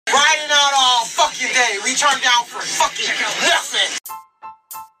Hey, we turned down for fucking nothing.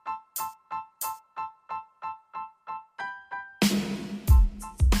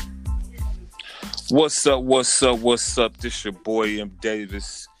 What's up? What's up? What's up? This your boy M.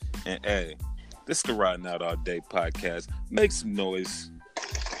 Davis, and hey, this the Riding Out All Day podcast. Make some noise.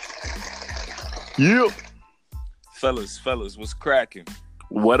 Yep. Fellas, what's cracking?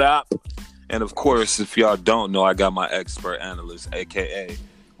 What up? And of course, if y'all don't know, I got my expert analyst, aka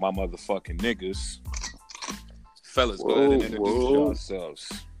my motherfucking niggas. Fellas, go ahead and introduce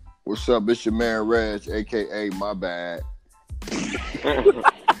yourselves. What's up? It's your man Reg, aka my bad.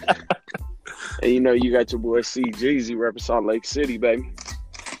 And you know you got your boy CJEEZY repping Salt Lake City, baby.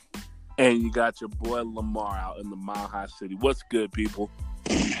 And you got your boy LAMAR out in the Mile High City. What's good, people?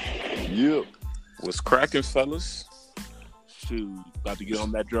 Yep. What's cracking, fellas? Shoot, about to get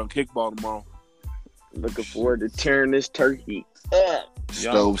on that drunk kickball tomorrow. Looking forward to tearing this turkey up.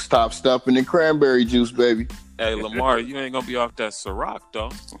 Stove stop stuffing and cranberry juice, baby. Hey, Lamar, you ain't gonna be off that Ciroc,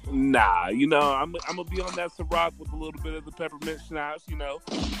 though. Nah, you know, I'm gonna be on that Ciroc with a little bit of the peppermint schnapps, you know.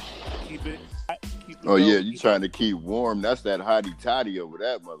 Keep it Oh yeah, you trying to keep warm. That's that hottie toddy over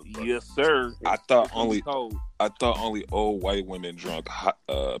that motherfucker. Yes, sir. I thought only old white women drunk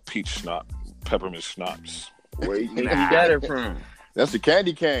peach schnapps, peppermint schnapps. Where you think you got it from? That's the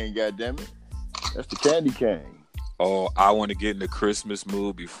candy cane, goddammit. That's the candy cane. Oh, I want to get in the Christmas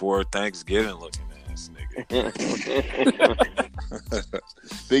mood before Thanksgiving looking ass nigga.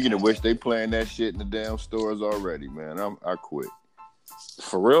 Speaking of which, they playing that shit in the damn stores already, man. I quit.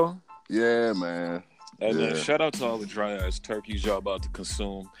 For real? Yeah, man. And then shout out to all the dry ass turkeys y'all about to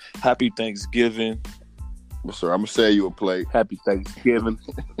consume. Happy Thanksgiving. Well, sir, I'm gonna sell you a plate. Happy Thanksgiving.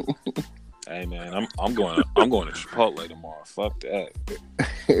 Hey man, I'm going to Chipotle tomorrow. Fuck that.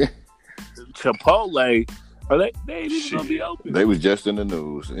 Chipotle. Are they ain't even gonna be open. They was just in the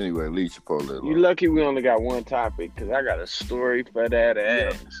news. Anyway, leave Chipotle alone. You lucky we only got one topic, because I got a story for that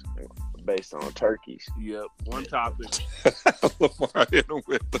ass based on turkeys. Yep, one topic. Lamar hit him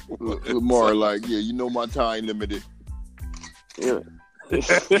with the Lamar, like, yeah, you know my time limited. Yeah.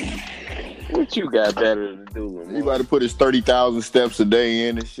 What you got better to do, Lamar? He about to put his 30,000 steps a day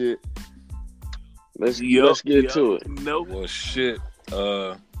in and shit. Let's get to it. Nope. Well, shit.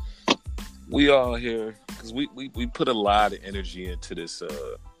 We all here because we put a lot of energy into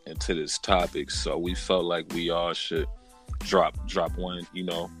this topic, so we felt like we all should drop one, you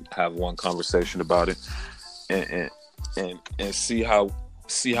know, have one conversation about it, and see how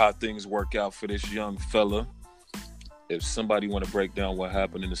things work out for this young fella. If somebody want to break down what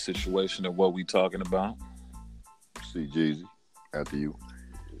happened in the situation and what we talking about, CJEEZY, after you.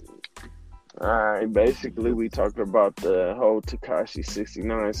 All right, basically we talked about the whole Tekashi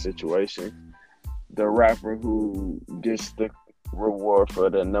 69 situation, the rapper who gets the reward for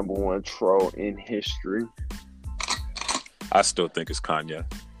the number one troll in history. I still think it's Kanye.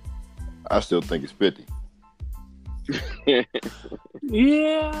 I still think it's 50.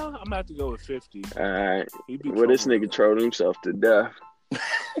 Yeah, I'm gonna have to go with 50. All right, Well, this nigga trolled himself to death.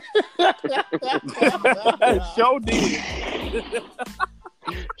 Show did.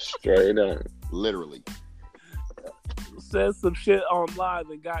 Straight up. Literally. Said some shit on live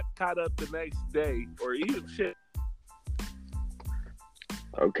and got caught up the next day, or even shit.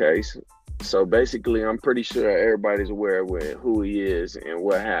 Okay, so basically, I'm pretty sure everybody's aware with who he is and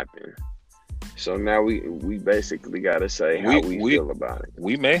what happened. So now we basically got to say how we feel about it.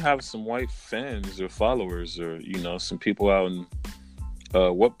 We may have some white fans or followers, or you know, some people out in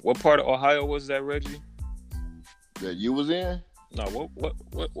what part of Ohio was that, Reggie? That you was in? No,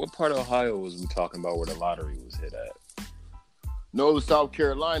 what part of Ohio was we talking about where the lottery was hit at? No, it was South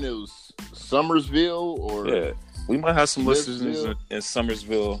Carolina. It was Summersville or... Yeah, we might have some listeners Smithville. in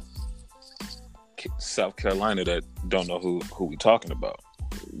Summersville, South Carolina that don't know who we talking about.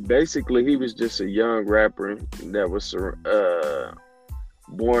 Basically, he was just a young rapper that was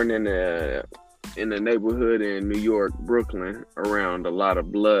born in a neighborhood in New York, Brooklyn, around a lot of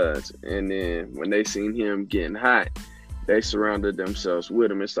Bloods. And then when they seen him getting hot, they surrounded themselves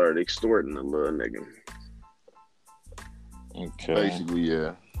with him and started extorting the little nigga. Okay. Basically,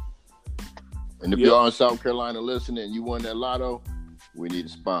 yeah. And if y'all in South Carolina listening and you won that lotto, we need a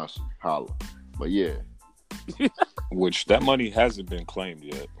sponsor. Holla. But yeah. Which that money hasn't been claimed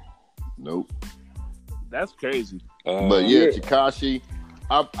yet. Nope. That's crazy. But yeah, Tekashi,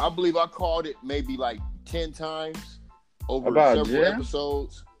 I believe I called it maybe like 10 times over about several jail?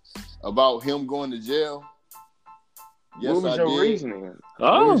 episodes about him going to jail. Yes, what was your reasoning?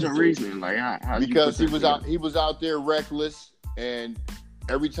 Oh. What was your reasoning? Like, how Because he was out there reckless, and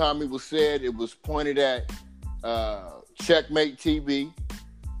every time it was said, it was pointed at Checkmate TV.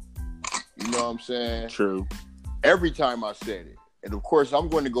 You You know what I'm saying? True. Every time I said it. And of course, I'm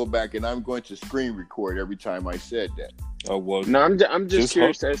going to go back and I'm going to screen record every time I said that. Oh well. No, I'm just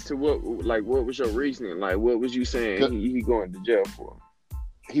curious as to what was your reasoning? Like, what was you saying he going to jail for?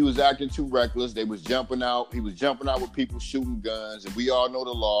 He was acting too reckless. They was jumping out. He was jumping out with people shooting guns, and we all know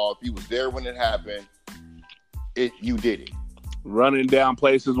the law. If he was there when it happened, you did it. Running down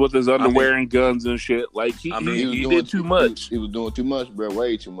places with his underwear and guns and shit. Like he did too much. He was doing too much, bro.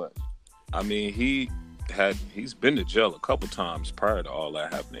 Way too much. I mean, he's been to jail a couple times prior to all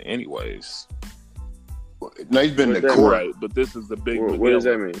that happening anyways. No, he's been to court. Right, but this is the big What does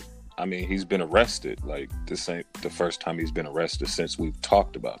that mean? I mean, he's been arrested. Like, this ain't the first time he's been arrested since we've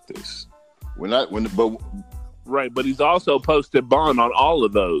talked about this. Right, but he's also posted bond on all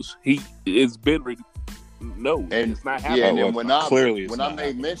of those. It's not happening. Yeah, and then when I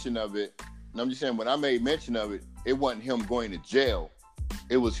made mention of it, it wasn't him going to jail.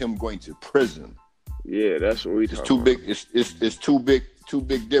 It was him going to prison. Yeah, that's what we talking about. Big. It's two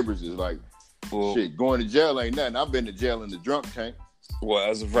big differences. Like, shit, going to jail ain't nothing. I've been to jail in the drunk tank. Well,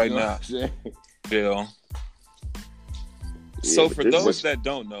 as of right now, jail. Yeah, So for those that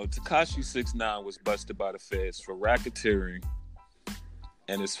don't know, Tekashi 6ix9ine was busted by the feds for racketeering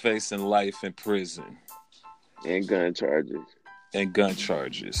and is facing life in prison. And gun charges.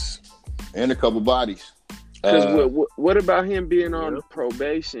 And a couple bodies. Because what about him being on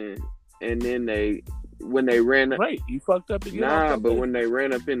probation and then when they ran up... Right, you fucked up again. Nah, but when they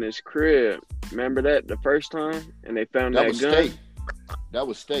ran up in his crib, remember that the first time? And they found that gun? That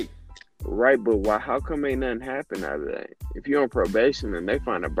was state. Right, but why? How come ain't nothing happen out of that? If you're on probation and they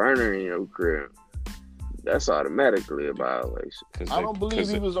find a burner in your crib, that's automatically a violation. I don't believe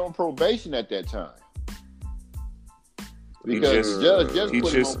he was on probation at that time. Because the judge just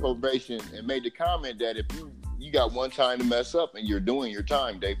put him on probation and made the comment that if you got one time to mess up and you're doing your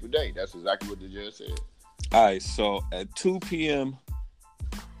time day for day. That's exactly what the judge said. All right, so at 2 p.m.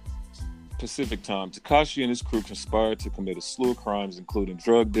 Pacific time, Tekashi and his crew conspired to commit a slew of crimes, including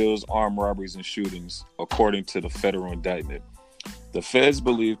drug deals, armed robberies, and shootings, according to the federal indictment. The feds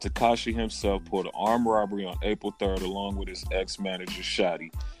believe Tekashi himself pulled an armed robbery on April 3rd, along with his ex-manager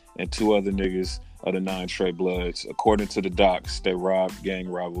Shotty and two other niggas of the 9 Trey Bloods. According to the docs, they robbed gang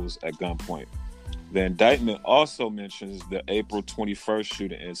rivals at gunpoint. The indictment also mentions the April 21st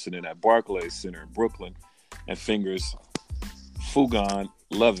shooting incident at Barclays Center in Brooklyn and fingers Fugan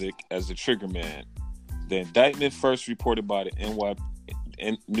Lovick as the trigger man. The indictment, first reported by the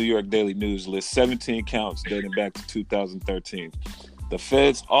New York Daily News, lists 17 counts dating back to 2013. The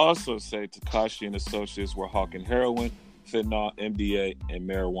feds also say Tekashi and associates were hawking heroin, fentanyl, MDA, and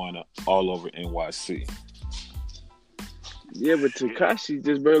marijuana all over NYC. Yeah, but Tekashi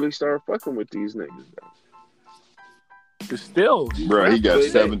just barely started fucking with these niggas, though. But still, bro, he got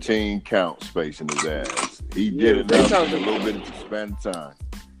 17 counts facing his ass. He did it in a little bit of span of time.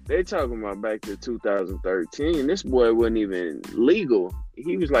 They talking about back to 2013. This boy wasn't even legal.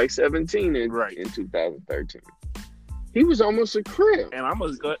 He was like 17 in 2013. He was almost a crib. And I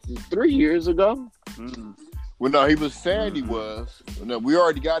must go 3 years ago. Mm-hmm. Well, no, he was saying he was. No, we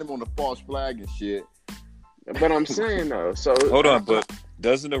already got him on the false flag and shit. But I'm saying though, so hold on, but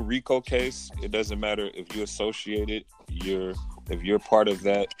doesn't a RICO case? It doesn't matter if you're associated. If you're part of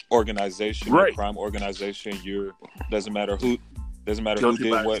that organization, right, crime organization. Doesn't matter who did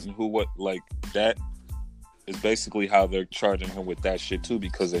what and who what. Like that is basically how they're charging him with that shit too,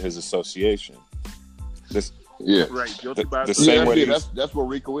 because of his association. Right. Guilty by the same way. That's what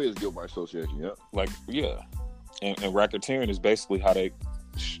RICO is, guilt by association. Yeah. Like and racketeering is basically how they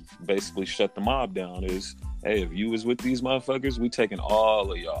basically shut the mob down. Is, hey, if you was with these motherfuckers, we taking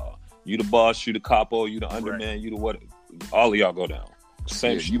all of y'all. You the boss, you the capo, you the underman, you the what? All of y'all go down.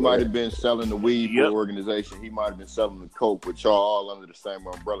 Same shit. You might have been selling the weed for the organization. He might have been selling the coke, but y'all all under the same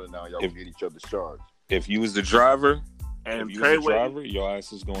umbrella now. Y'all get each other's charge. If you was the driver, your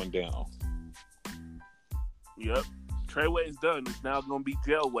ass is going down. Yep. Treyway's done. It's now going to be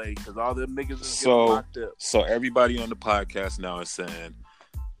jailway because all them niggas is getting locked up. So everybody on the podcast now is saying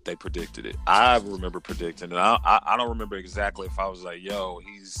they predicted it. I remember predicting it. I don't remember exactly if I was like, yo,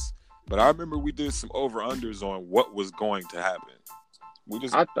 but I remember we did some over-unders on what was going to happen.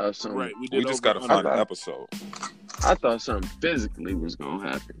 I thought something. Right, we just got to find an episode. I thought something physically was going to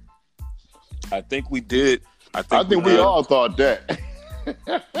happen. I think we did. I think we all thought that.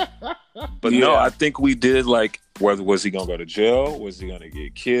 But no, I think we did. Like, whether was he gonna go to jail, was he gonna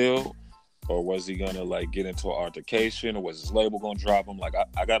get killed, or was he gonna like get into an altercation, or was his label gonna drop him? Like,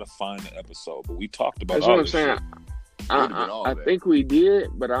 I gotta find the episode. But we talked about. That's what I'm saying. I think we did,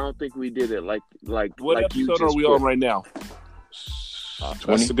 but I don't think we did it like. What like episode are we on right now?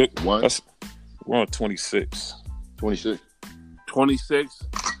 That's a good 21? We're on 26. 26. 26.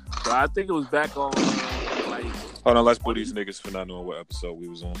 So I think it was back on like. Hold on, let's boo these niggas for not knowing what episode we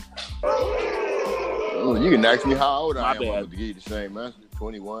was on. Oh, you can ask me how old I am. bad. I'm going to give you the same answer.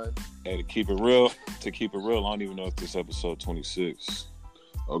 21. Hey, to keep it real, I don't even know if this episode 26.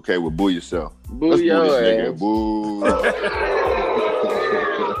 Okay, well, boo yourself. Boo Let's your boo this nigga. ass.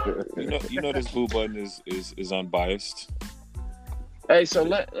 Boo. You know this boo button is unbiased. Hey, so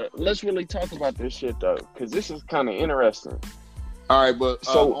let's really talk about this shit though, because this is kind of interesting. All right, but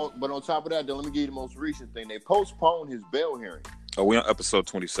So- but on top of that, then let me give you the most recent thing. They postponed his bail hearing. Oh, we on episode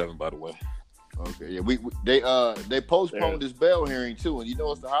 27, by the way. Okay, yeah, they postponed his bail hearing too, and you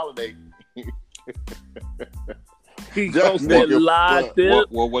know it's the holiday. He Just posted nigga, live tip.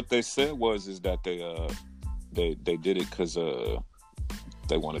 Well, what they said is that they did it because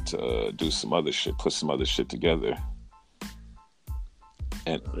they wanted to do some other shit, put some other shit together,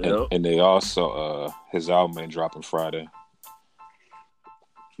 and they also his album ain't dropping Friday.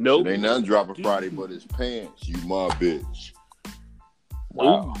 Nope. It ain't nothing dropping Friday but his pants. You my bitch.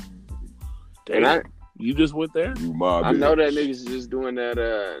 Wow. And You just went there? You my bitch. I know that niggas just doing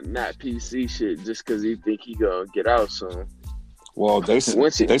that not PC shit just because he think he gonna get out soon. Well, they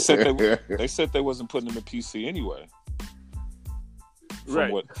Once he- said they wasn't putting him in PC anyway.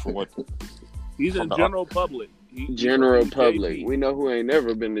 Right. From what He's in From the- general public. General he's public. KP. We know who ain't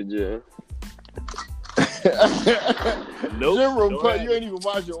never been to jail. Nope. General, Don't you have ain't even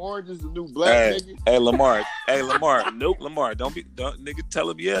watching Orange is the New Black, nigga. Hey Lamar, Nope. Lamar, don't nigga tell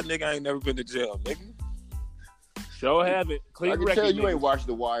him nigga I ain't never been to jail, nigga. Show have it. Clean I can record. tell you nigga. ain't watched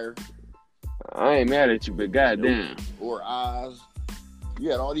The Wire I ain't mad at you, but goddamn. or Oz. You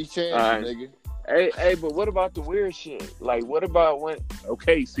had all these chances, All right. nigga. Hey, but what about the weird shit? Like, what about when?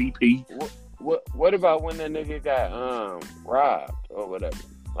 Okay, CP. What about when that nigga got robbed or whatever?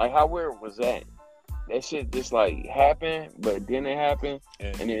 Like, how weird was that? That shit just like happened, but didn't happen,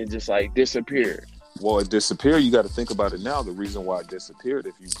 and then it just like disappeared. Well, it disappeared. You got to think about it now. The reason why it disappeared,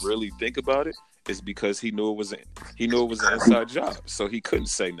 if you really think about it, is because he knew it was an inside job, so he couldn't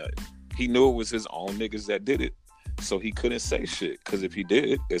say nothing. He knew it was his own niggas that did it, so he couldn't say shit. Because if he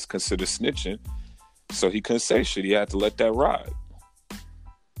did, it's considered snitching. So he couldn't say shit. He had to let that ride.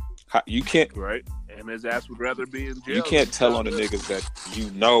 You can't, Right. And his ass would rather be in jail. you can't tell on the niggas that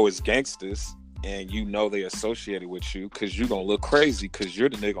you know is gangsters and you know they associated with you because you're gonna look crazy because you're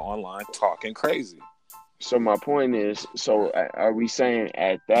the nigga online talking crazy. So my point is, are we saying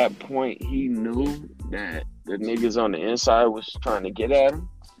at that point he knew that the niggas on the inside was trying to get at him?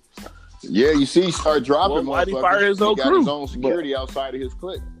 Yeah, you see, he started dropping. Well, why'd he motherfuckers. fire his He own got crew? his own security outside of his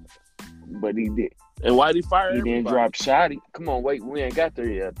clique. But he did. And why'd he fire He didn't everybody? drop Shotty. Come on, wait, we ain't got there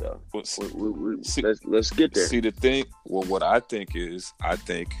yet though. But See- Let's get there. See the thing. Well, what I think is,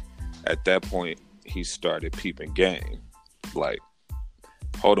 at that point he started peeping game. Like,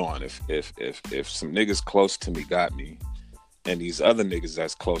 hold on, if some niggas close to me got me, and these other niggas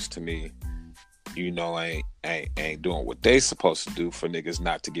that's close to me, you know, ain't doing what they supposed to do for niggas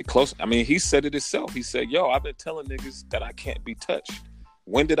not to get close. I mean, he said it himself. He said, "Yo, I've been telling niggas that I can't be touched."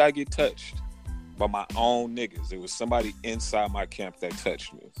 When did I get touched? By my own niggas. It was somebody inside my camp that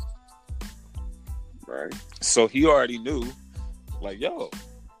touched me. Right. So he already knew, like, yo,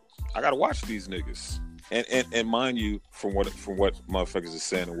 I gotta watch these niggas. And mind you, from what motherfuckers are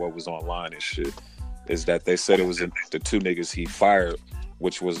saying and what was online and shit, is that they said it was the two niggas he fired,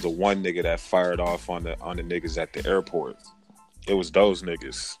 which was the one nigga that fired off on the niggas at the airport. It was those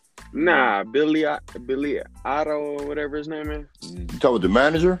niggas. Nah, Billy Otto or whatever his name is. You talking with the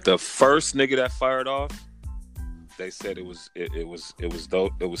manager? The first nigga that fired off, they said it was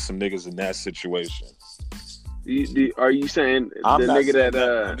some niggas in that situation. Are you saying I'm the not nigga saying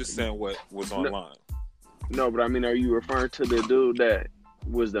that? I'm just saying what was online. No, but I mean, are you referring to the dude that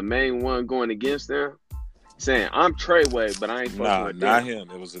was the main one going against them? Saying I'm Treyway, but I ain't fucking Nah, with not them.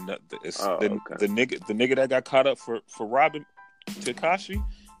 him. It was another. Okay. The nigga that got caught up for robbing Tekashi.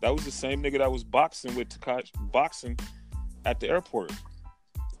 That was the same nigga that was boxing with Tekashi at the airport.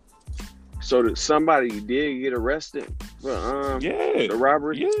 So somebody did get arrested for Yeah, the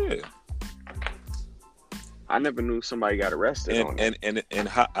robbery. yeah. I never knew somebody got arrested on it.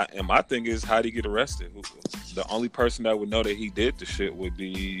 And my thing is, how'd he get arrested? The only person that would know that he did the shit would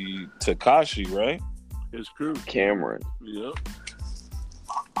be Tekashi, right? His crew. Cameron. Yep.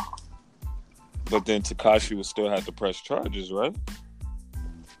 But then Tekashi would still have to press charges, right?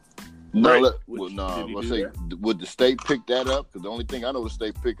 No, Right. let's Did he say, do would the state pick that up? Because the only thing I know the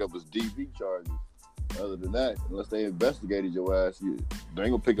state pick up is DV charges. Other than that, unless they investigated your ass, they ain't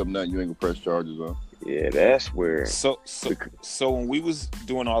gonna pick up nothing you ain't gonna press charges on. Yeah, that's where. So when we was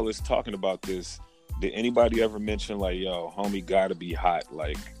doing all this talking about this, did anybody ever mention like, yo, homie gotta be hot?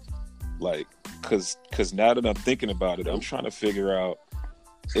 Like, cause now that I'm thinking about it, I'm trying to figure out,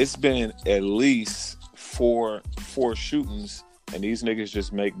 it's been at least four shootings, and these niggas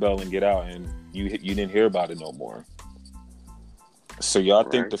just make bail and get out, and you didn't hear about it no more. So y'all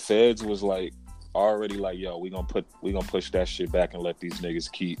think the feds was like already like, yo, we gonna push that shit back and let these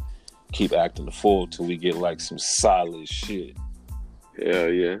niggas keep acting the fool till we get like some solid shit. Hell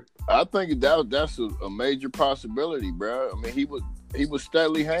yeah. I think that's a major possibility, bro. I mean, he was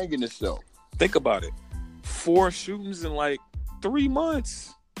steadily hanging himself. Think about it. 4 shootings in like 3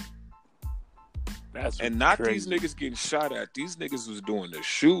 months. That's and not crazy. These niggas getting shot at. These niggas was doing the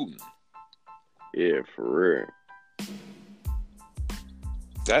shooting. Yeah, for real.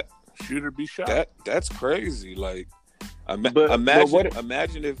 That shooter be shot. That's crazy. Like,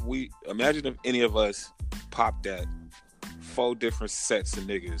 imagine if any of us popped that 4 different sets of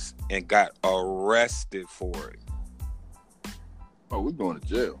niggas and got arrested for it. Oh, we're going to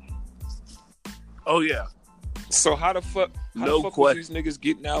jail. Oh yeah. So how the fuck was these niggas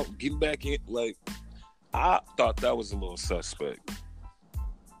getting back in? Like, I thought that was a little suspect.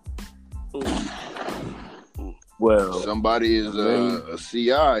 Well, somebody is a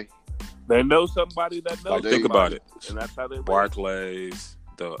CI. They know somebody that knows. Like, think about it. And that's how they Barclays,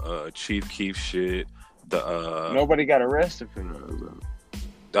 the Chief Keef shit. Nobody got arrested for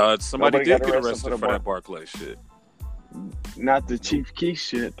that. Somebody did get arrested for that Barclays shit. Not the Chief Keef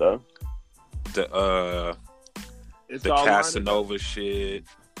shit though. The Casanova shit.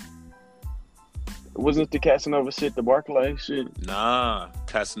 Wasn't the Casanova shit the Barclay shit? Nah,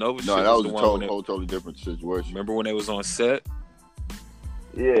 Casanova shit. No, that was the a one totally different situation. Remember when they was on set?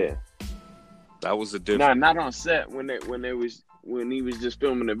 Yeah, that was a different. Nah, not on set. When he was just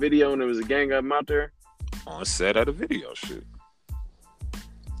filming a video and there was a gang of them out there. On set at a video shoot.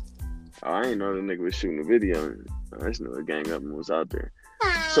 Oh, I didn't know the nigga was shooting a video. I just knew a gang of them was out there.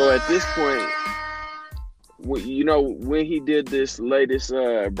 So at this point, when he did this latest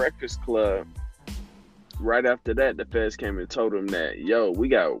Breakfast Club, right after that, the feds came and told him that, yo, we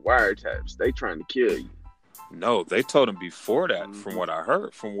got wiretaps. They trying to kill you. No, they told him before that, from what I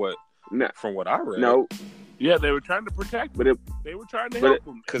heard, from what I read. No. Yeah, they were trying to protect him. They were trying to help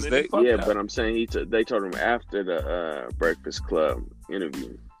him. But I'm saying they told him after the Breakfast Club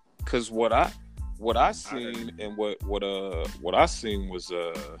interview. Because what I seen and what I seen was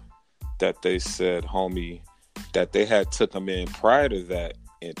that they said, homie, that they had took him in prior to that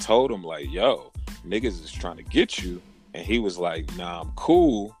and told him like, yo, niggas is trying to get you, and he was like, nah, I'm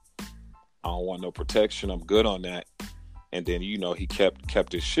cool. I don't want no protection. I'm good on that. And then, he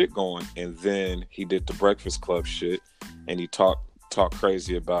kept his shit going, and then he did the Breakfast Club shit, and he talked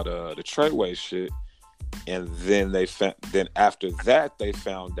crazy about the Treyway shit, and then after that they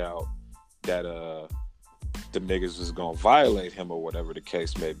found out that the niggas was gonna violate him or whatever the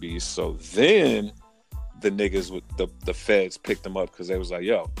case may be. So then the niggas with the feds picked him up because they was like,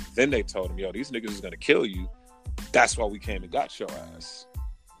 yo. Then they told him, yo, these niggas is gonna kill you. That's why we came and got your ass.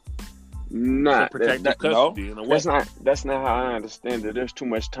 Nah, that's not how I understand it. There's too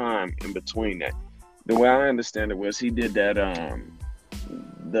much time in between that. The way I understand it was he did that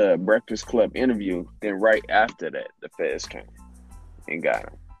the Breakfast Club interview, then right after that the feds came and got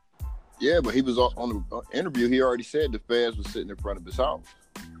him. Yeah, but he was on the interview. He already said the feds was sitting in front of his house.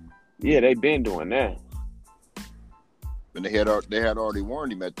 Yeah, they been doing that. And they had already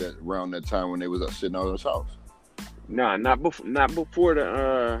warned him around that time when they was sitting out his house. Nah, not before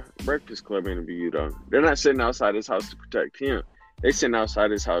the Breakfast Club interview though. They're not sitting outside his house to protect him. They sitting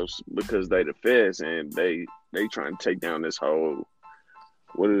outside his house because they the feds and they trying to take down this whole,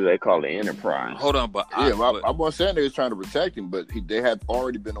 what do they call it, enterprise. Hold on, but I wasn't saying they was trying to protect him, but they had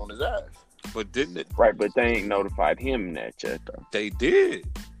already been on his ass. But didn't it? Right, but they ain't notified him that yet though. They did.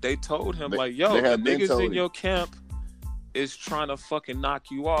 They told him like, yo, the niggas in your camp is trying to fucking knock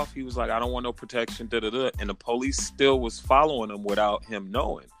you off. He was like, I don't want no protection, and the police still was following him without him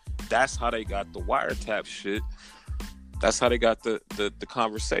knowing. That's how they got the wiretap shit. That's how they got the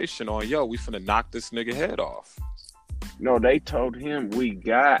conversation on, yo, we finna knock this nigga head off. No, they told him we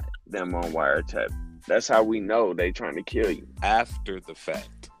got them on wiretap. That's how we know they trying to kill you. After the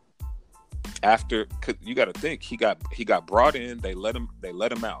fact. Cause you got to think, he got brought in, they let him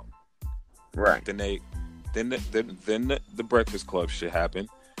out. Right. Then the Breakfast Club shit happened,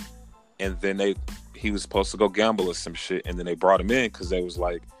 and then he was supposed to go gamble or some shit, and then they brought him in because they was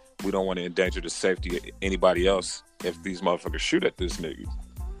like, we don't want to endanger the safety of anybody else if these motherfuckers shoot at this nigga.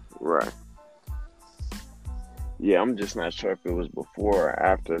 Right. Yeah, I'm just not sure if it was before or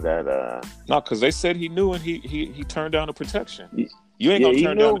after that. No, because they said he knew and he turned down the protection. You ain't Yeah, gonna he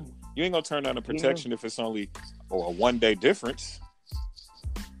turn knew. down. You ain't gonna turn down the protection if it's only a 1 day difference.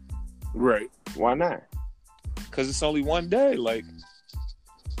 Right. Why not? Because it's only 1 day. Like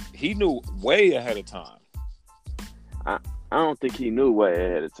he knew way ahead of time. I don't think he knew way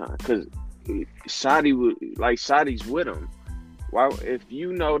ahead of time because Shotty's with him. Why, if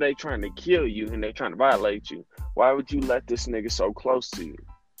you know they trying to kill you and they trying to violate you, why would you let this nigga so close to you?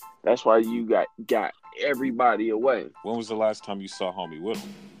 That's why you got everybody away. When was the last time you saw homie with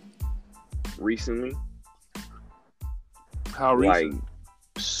him? Recently, How recent? like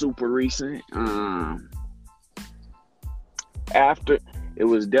super recent. After it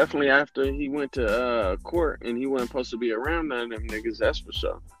was definitely after he went to court and he wasn't supposed to be around none of them niggas. That's for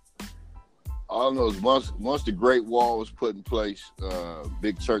sure. All I know is once the Great Wall was put in place,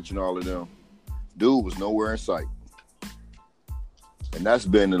 big church and all of them, dude was nowhere in sight, and that's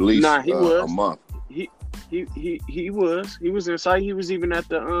been at least a month. He was in sight. He was even at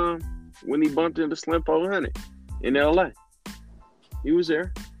the when he bumped into Slim 400 in LA. He was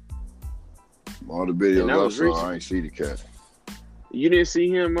there. All the videos I saw, I ain't see the cat. You didn't see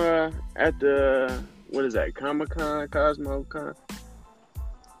him at the, what is that, Comic-Con, Cosmo-Con?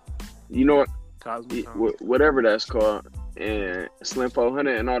 You know what? Cosmo-Con. Whatever that's called. And Slim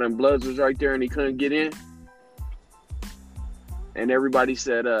 400 and all them Bloods was right there and he couldn't get in. And everybody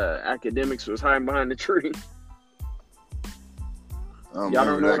said academics was hiding behind the tree. Y'all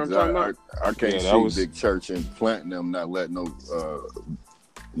don't know what I'm talking about? I can't see Big Church and planting them not letting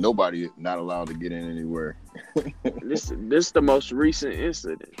nobody not allowed to get in anywhere. This the most recent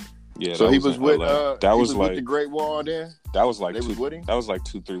incident. Yeah. So he was with that was like with the Great Wall then? That was like they was with him? That was like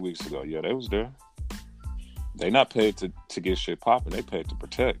 2-3 weeks ago. Yeah, they was there. They not paid to get shit popping. They paid to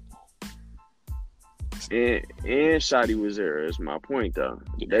protect. And Shotty was there. Is my point though.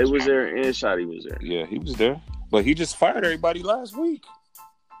 They was there and Shotty was there. Yeah, he was there, but he just fired everybody last week.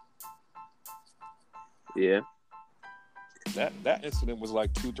 Yeah. That incident was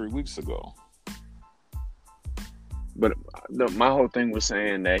like 2-3 weeks ago. But my whole thing was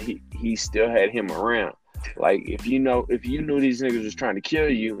saying that he still had him around. Like if you knew these niggas was trying to kill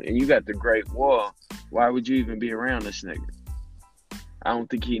you and you got the Great Wall, why would you even be around this nigga? I don't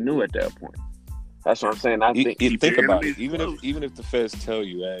think he knew at that point. That's what I'm saying. I think think about it. Even if the feds tell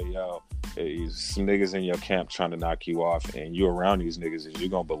you, hey, some niggas in your camp trying to knock you off, and you around these niggas, is you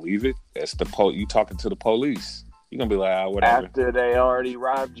gonna believe it? That's you talking to the police. You gonna be like, whatever. After they already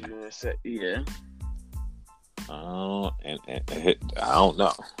robbed you and said, yeah. And I don't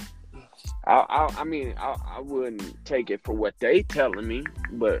know. I mean, I wouldn't take it for what they telling me,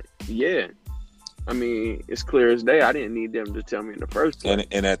 but yeah. I mean, it's clear as day. I didn't need them to tell me in the first place.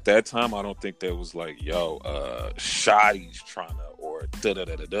 And at that time, I don't think there was like, Shotty's trying to, or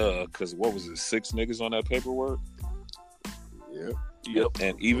da-da-da-da-da, because what was it, 6 niggas on that paperwork? Yep.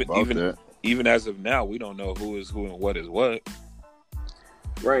 And even as of now, we don't know who is who and what is what.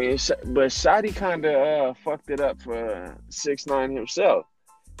 Right, but Shotty kind of fucked it up for 6ix9ine himself,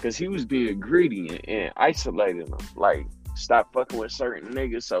 because he was being greedy and isolating them. Like, stop fucking with certain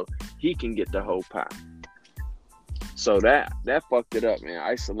niggas so he can get the whole pie. So that fucked it up, man.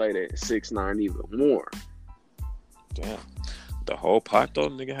 Isolated 6ix9ine even more. Damn. The whole pot though,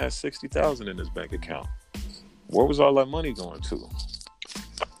 nigga had $60,000 in his bank account. Where was all that money going to?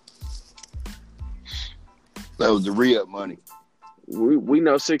 That was the re-up money. We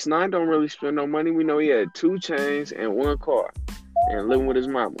know 6ix9ine don't really spend no money. We know he had 2 chains and 1 car and living with his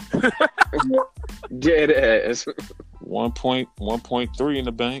mama. Dead ass. 1.3 in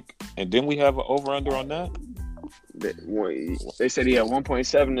the bank, and then we have an over under on that. They said he had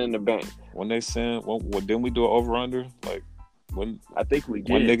 1.7 in the bank. When they said, didn't we do an over under? Like when I think we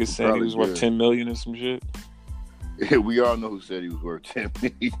did. One nigga said he was worth $10 million and some shit. Yeah, we all know who said he was worth $10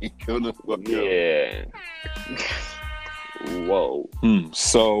 million. Yeah. Whoa.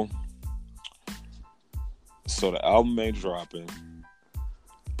 So the album ain't dropping.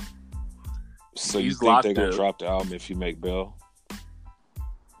 So you think they're gonna drop the album if you make bail?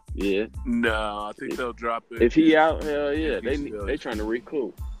 Yeah. No, I think they'll drop it. If he out, hell yeah. They trying to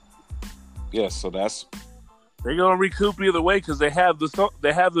recoup. Yeah, so they're gonna recoup either way because they have the song,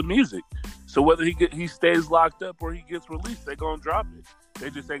 they have the music. So whether he stays locked up or he gets released, they're gonna drop it. They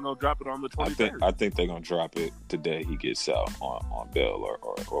just ain't gonna drop it on the 23rd. I think they're gonna drop it the day he gets out on bail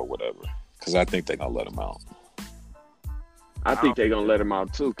or whatever. Because I think they're gonna let him out. I think they're gonna let him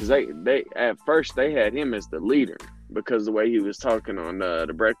out too, because they at first they had him as the leader because the way he was talking on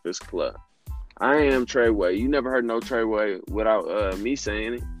the Breakfast Club. I am Treyway. You never heard no Treyway without me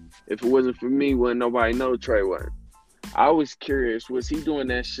saying it. If it wasn't for me, wouldn't nobody know Treyway. I was curious, was he doing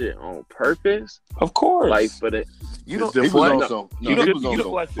that shit on purpose? Of course. Like, but it, you don't. He was on some. You No, he don't- was you on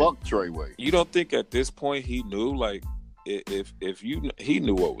don't- some fuck Treyway. You don't think at this point he knew? Like, if you, he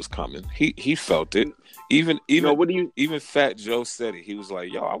knew what was coming. He felt it. Even what do you? even Fat Joe said it. He was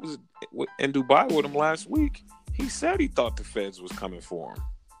like, "Yo, I was in Dubai with him last week. He said he thought the feds was coming for him."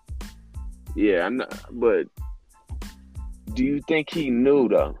 Yeah, I know, but do you think he knew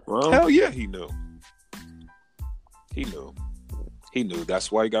though? Well, Hell yeah, he knew. He knew.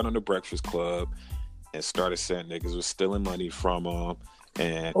 That's why he got on the Breakfast Club and started saying niggas was stealing money from him,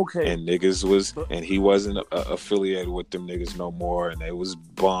 and niggas was, and he wasn't affiliated with them niggas no more, and they was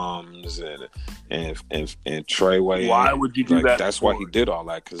bums and Treyway. Why would you do that? That's why he did all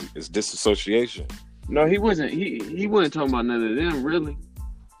that, because it's disassociation. No, he wasn't. He wasn't talking about none of them really.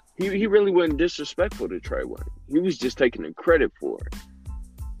 He really wasn't disrespectful to Treyway. He was just taking the credit for it.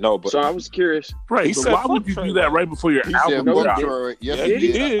 No, but So I was curious. Right. He So said why would you fuck do that Treyway. right before your He album said, dropped? fuck Treyway. Yes, Yeah, he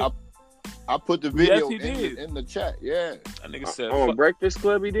he did. did. I put the video Yes, he did. in the chat. Yeah. that nigga said On fuck, Breakfast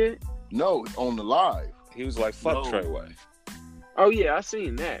Club, he did. No, on the live. he was like fuck No. Treyway. Oh yeah, I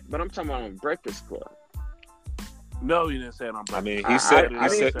seen that. But I'm talking about on Breakfast Club. No, you didn't say it on I mean, I he said didn't-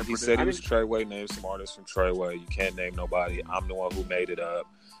 he said he I was Treyway. Named some artists from Treyway. You can't name nobody. I'm the one who made it up.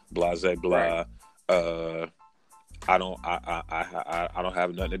 Blah blah blah. I don't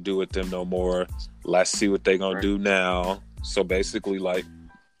have nothing to do with them no more. Let's see what they gonna do now. So basically, like,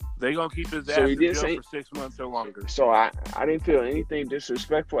 they gonna keep his ass So he in did jail say- for 6 months or longer. So I didn't feel anything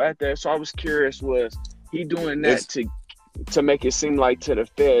disrespectful at that. So I was curious, was he doing that to make it seem like to the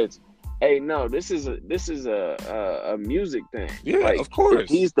feds, hey, no, this is a music thing. Yeah, like, of course. If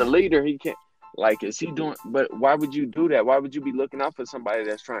he's the leader, he can't. Like, is he doing? But why would you do that? Why would you be looking out for somebody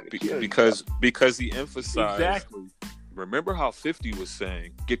that's trying to kill you? because he emphasized. Exactly. Remember how 50 was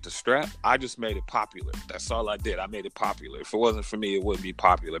saying, "Get the strap." I just made it popular. That's all I did. I made it popular. If it wasn't for me, it wouldn't be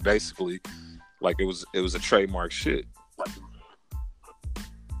popular. Basically, like it was a trademark shit.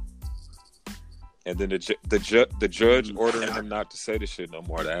 And then the judge ordering him not to say the shit no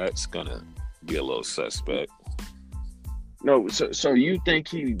more. That's gonna be a little suspect. No, so you think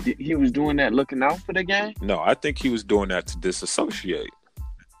he was doing that looking out for the gang? No, I think he was doing that to disassociate.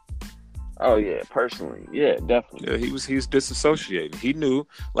 Oh yeah, personally, yeah, definitely. Yeah, he's disassociating. He knew,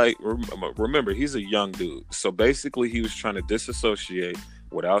 like, remember, he's a young dude. So basically, he was trying to disassociate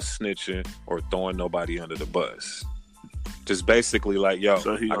without snitching or throwing nobody under the bus. Just basically like, yo,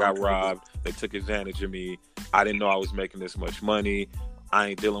 So he I got okay. robbed. They took advantage of me. I didn't know I was making this much money. I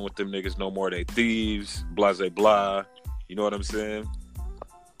ain't dealing with them niggas no more. They thieves. Blah, blah, blah. You know what I'm saying?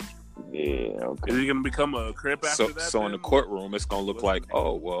 Yeah, okay. Is he gonna become a crip after that? So in the then? courtroom, it's gonna look like,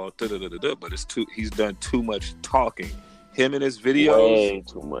 oh well, but it's he's done too much talking. Him and his videos, Way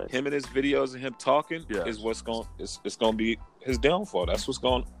too much. him and his videos and him talking Yeah. is what's going. It's gonna be his downfall. That's what's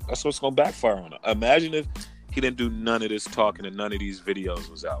going to backfire on him. Imagine if he didn't do none of this talking and none of these videos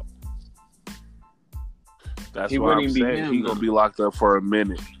was out. That's He what I'm wouldn't be saying. him, He though. gonna be locked up for a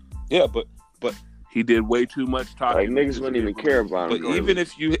minute. Yeah, but He did way too much Like talking. niggas wouldn't even care about him.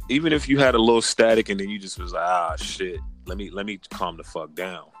 even if you had a little static and then you just was like, shit, let me calm the fuck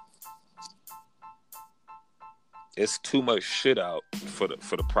down. It's too much shit out for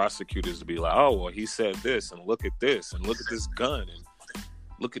the prosecutors to be like, oh well, he said this and look at this and look at this gun and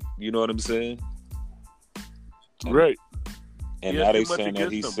look at, you know what I'm saying? Right. And He now has they too much saying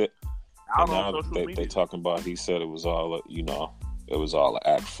that he against said, Out and on now social they media. talking about he said it was all it was all an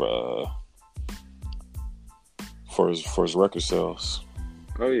act for his record sales.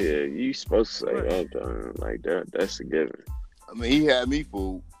 Oh yeah, you supposed to say that though. Like that's a given. I mean, he had me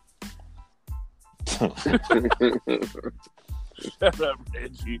fooled. Shut up,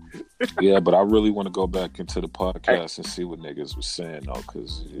 Reggie. Yeah, but I really want to go back into the podcast and see what niggas was saying though,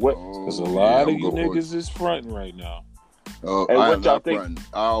 because What? a lot of you niggas is fronting right now. Oh, Hey, I what am y'all not think? fronting.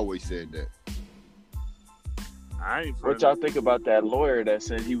 I always said that. I ain't What y'all think about that lawyer that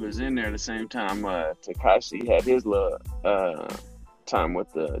said he was in there at the same time Tekashi had his little time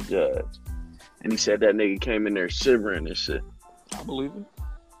with the judge, and he said that nigga came in there shivering and shit. I believe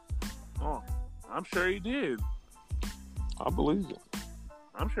it. Oh, I'm sure he did. I believe it.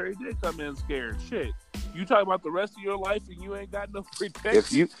 I'm sure he did come in scared. Shit. You talking about the rest of your life and you ain't got no protection.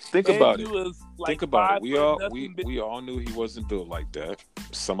 If you think And about you it, was like think about it. 5'0" We all knew he wasn't built like that.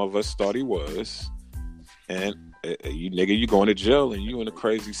 Some of us thought he was, and you going to jail and you in a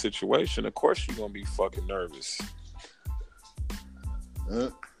crazy situation. Of course you're gonna be fucking nervous.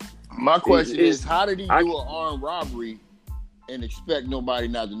 My question is, how did he do an armed robbery and expect nobody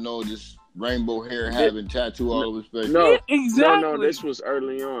not to know this rainbow hair, having tattoo all over his face. No, Yeah, exactly. No, this was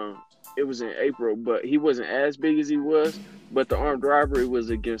early on. It was in April, but he wasn't as big as he was. But the armed robbery was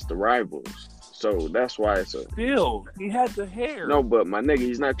against the rivals, so that's why it's a. Still, he had the hair. No, but my nigga,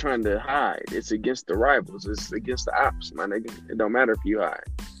 he's not trying to hide. It's against the rivals. It's against the ops, my nigga. It don't matter if you hide.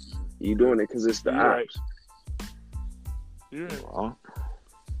 You doing it because it's the You're ops. Right. Yeah. Well,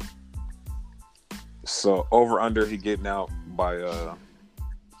 so over under he getting out by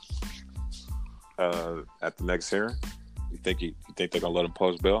at the next hearing. You think they're gonna let him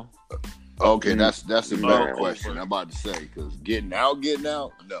post bail? Okay, that's a better question. I'm about to say because getting out,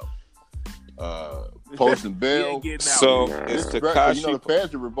 no. Posting bail. So is Tekashi? You know the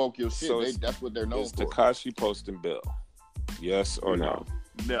feds will revoke your shit. So that's what they're known is for. Tekashi posting bail? Yes or no?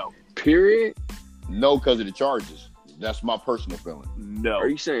 No. Period. No, because of the charges. That's my personal feeling. No. Are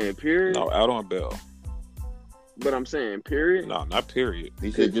you saying period? No, out on bail. But I'm saying period. No, not period.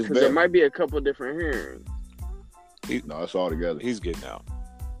 He said just Because bail. there might be a couple different hearings. No, it's all together. He's getting out.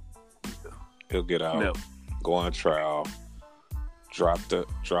 He'll get out. No. Go on trial. Drop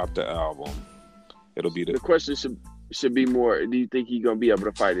the album. It'll be The question should be more. Do you think he's gonna be able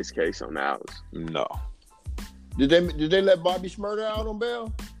to fight his case on the outs? No. Did they let Bobby Shmurda out on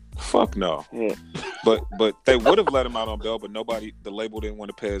bail? Fuck no. Yeah. But they would have let him out on bail, but the label didn't want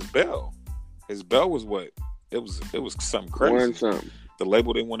to pay his bail. His bail was what? It was something crazy. One something. The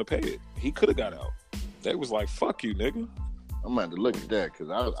label didn't want to pay it. He could have got out. They was like, fuck you, nigga. I'm going to have to look at that because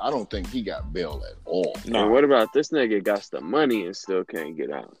I don't think he got bail at all. No. And what about this nigga got the money and still can't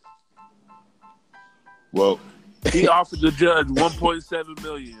get out? Well, He offered the judge $1.7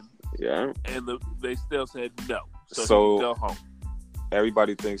 million, Yeah. and they still said no. So So- he can go home.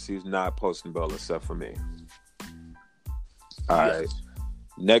 Everybody thinks he's not posting bail except for me. All right.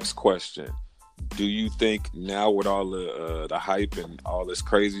 Next question. Do you think now with all the hype and all this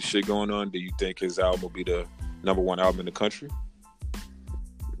crazy shit going on, do you think his album will be the number one album in the country?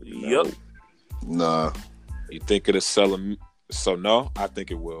 Yep. nah. You think it'll sell him? So no, I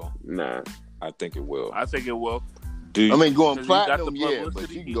think it will. Nah. I think it will. I think it will. Do you, I mean, going 'Cause he got platinum, the yeah, but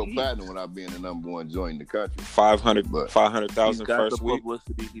publicity you can go he platinum without being the number one joint in the country. 500,000 He's got first the week?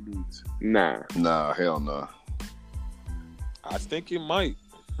 publicity he needs. Nah. Nah, hell no. I think it might.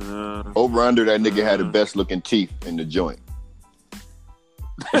 Over under, that nigga had the best looking teeth in the joint.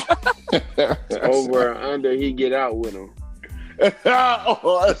 Over or under, he get out with him.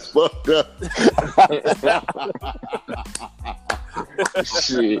 Oh, that's fucked up.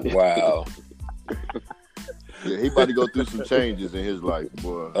 Shit. Wow. Yeah, he about to go through some changes in his life,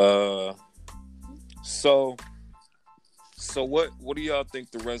 boy. So what do y'all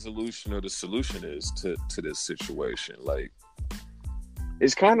think the resolution or the solution is to this situation? Like,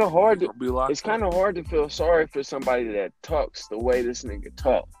 It's kind of hard to. He'll be locked It's kind of hard to feel sorry for somebody that talks the way this nigga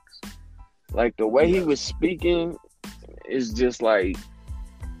talks. Like the way he was speaking is just like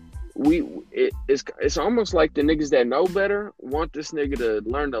it's almost like the niggas that know better want this nigga to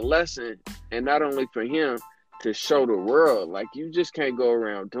learn the lesson, and not only for him to show the world. Like you just can't go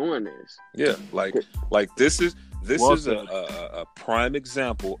around doing this. yeah, like this is a prime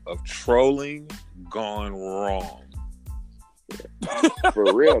example of trolling gone wrong.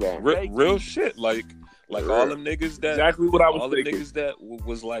 For real though. Real shit. Like all them niggas that Exactly what I was all the thinking. niggas that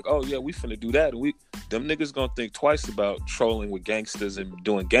was like, oh yeah, we finna do that, and them niggas gonna think twice about trolling with gangsters and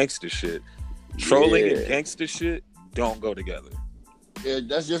doing gangster shit. Trolling and gangster shit don't go together. Yeah,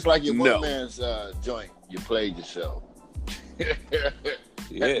 that's just like your No. one man's joint. You played yourself. Yeah.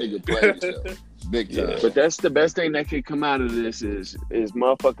 That nigga played himself. Big time. But that's the best thing that could come out of this is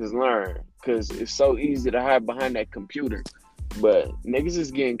motherfuckers learn, because it's so easy to hide behind that computer. But niggas is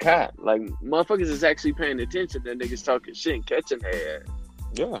getting caught. Like motherfuckers is actually paying attention to niggas talking shit and catching their ass.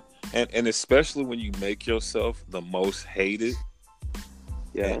 Yeah, and especially when you make yourself the most hated,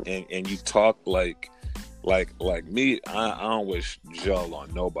 Yeah. and you talk like me. I don't wish jail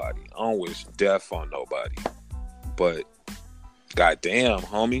on nobody. I don't wish death on nobody. But goddamn,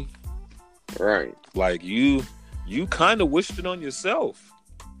 homie, Right. like you kind of wished it on yourself.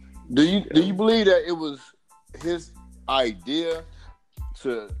 Do you believe that it was his idea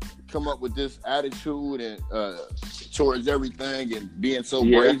to come up with this attitude and towards everything and being so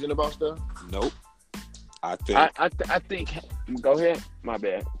brazen about stuff? Nope. I think I think. Go ahead. My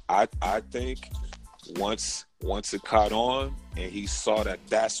bad. I think once it caught on and he saw that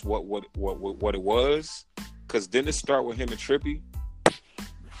that's what it was, because didn't it start with him and Trippy?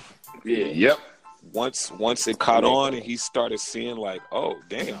 Yeah. Yep. Once it caught on and he started seeing like, oh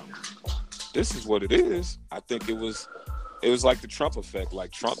damn, this is what it is. I think it was it was like the Trump effect.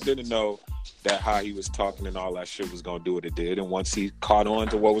 Like Trump didn't know that how he was talking and all that shit was gonna do what it did. And once he caught on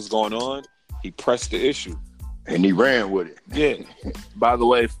to what was going on, he pressed the issue. And he ran with it. Yeah. By the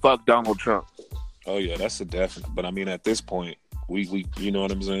way, fuck Donald Trump. Oh yeah, that's a definite. But I mean, at this point, we you know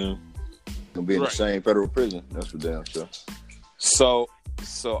what I'm saying? Gonna be in the same federal prison. That's for damn sure. So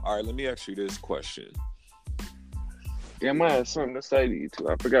all right, let me ask you this question. Yeah, I might have something to say to you too.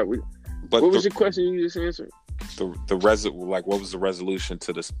 I forgot what was your question you just answered? Like what was the resolution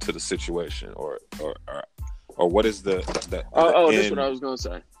to the situation, or what is the that's what I was gonna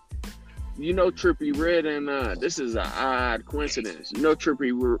say. You know, Trippie Redd and this is an odd coincidence. You know,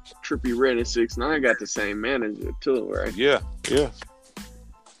 Trippie Redd and 6ix9ine got the same manager too, right? Yeah.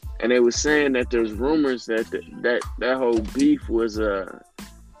 And they was saying that there's rumors that whole beef was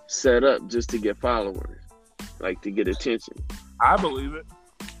set up just to get followers, like to get attention. I believe it.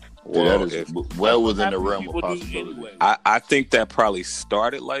 Well, that is well within the realm of possibility. Anyway. I think that probably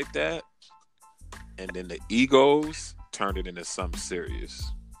started like that, and then the egos turned it into something serious.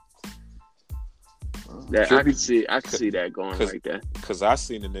 I could see that going like that. Because I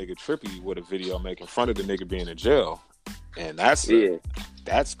seen the nigga Trippie with a video making fun of the nigga being in jail, and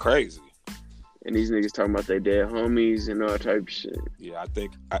that's crazy. And these niggas talking about their dead homies and all type of shit. Yeah, I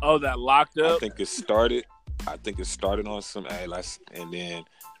think. That locked up. I think it started on some and then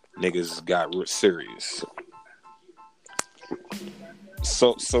niggas got serious.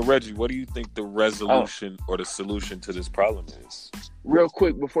 So Reggie, what do you think the resolution or the solution to this problem is? Real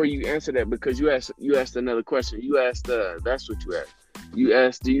quick before you answer that, because you asked another question. You asked that's what you asked. You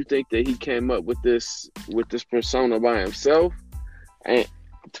asked, do you think that he came up with this persona by himself? And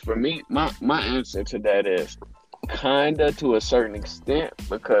for me, my answer to that is kinda to a certain extent,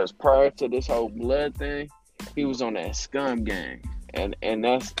 because prior to this whole blood thing, he was on that scum gang. And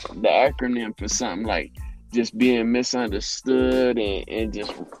that's the acronym for something like just being misunderstood and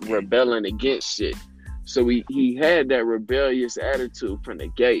just rebelling against shit. So he had that rebellious attitude from the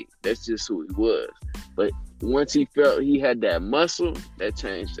gate. That's just who he was. But once he felt he had that muscle, that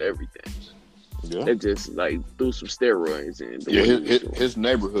changed everything. Yeah. It just like threw some steroids in. His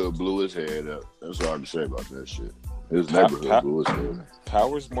neighborhood blew his head up. That's all I have to say about that shit. His neighborhood blew his head up.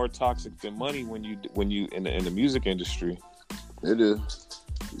 Power's more toxic than money when you in the music industry. It is.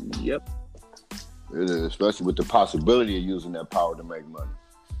 Yep. It is, especially with the possibility of using that power to make money.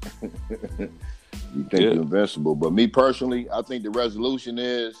 You think you're invincible. But me personally, I think the resolution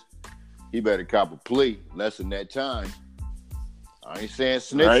is he better cop a plea, lessen that time. I ain't saying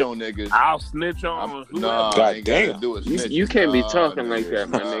snitch on niggas. I'll snitch on whoever. Nah, I ain't gotta do it. You can't be talking like that,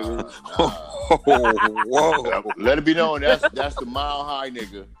 my nigga. Whoa. Let it be known that's the mile high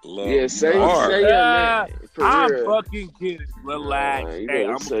nigga. Yeah, say your name. I'm fucking kidding. Relax. Hey,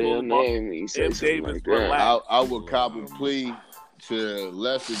 I'm say your name. You say something like that. I would cop a plea to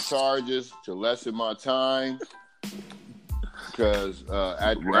lesser charges, to lessen my time. Because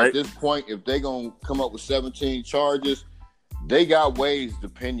at this point, if they gonna come up with 17 charges, they got ways to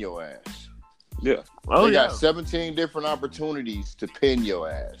pin your ass. Yeah. They got 17 different opportunities to pin your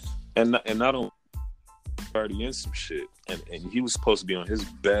ass. And not only already in some shit. And he was supposed to be on his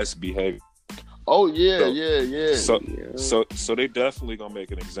best behavior. Oh yeah. So they definitely gonna make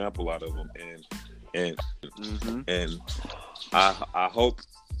an example out of him. And I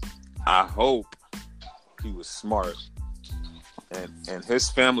hope he was smart. And his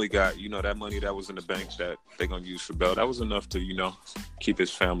family got, that money that was in the bank that they're going to use for bail. That was enough to, keep his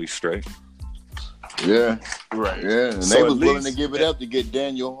family straight. Yeah. Right. Yeah. And they was willing to give it up to get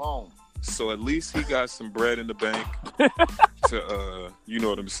Daniel home. So at least he got some bread in the bank to, you know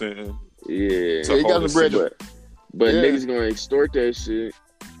what I'm saying? Yeah. He got some bread. But niggas going to extort that shit.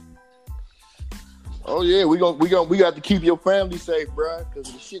 Oh yeah, we got to keep your family safe, bro, because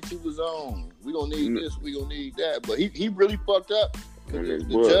of the shit you was on. We gonna need this, we gonna need that. But he really fucked up.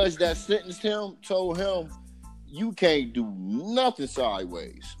 The judge that sentenced him told him, you can't do nothing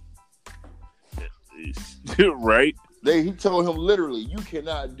sideways. Right? He told him literally, you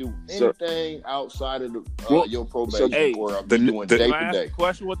cannot do anything outside of your probation or doing day to day.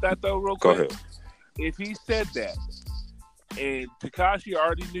 Question with that though, real quick. Go ahead. If he said that, and Tekashi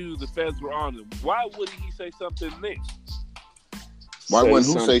already knew the feds were on him, why wouldn't he say something then? Why wouldn't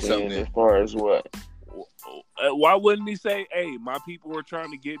he say something as far as what? Why wouldn't he say, "Hey, my people were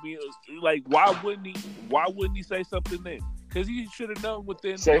trying to get me"? Like, why wouldn't he say something then? Because he should have known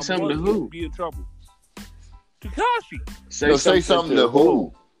within say something to who be in trouble. Tekashi. Say something to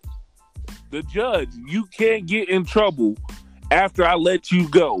who? The judge. You can't get in trouble after I let you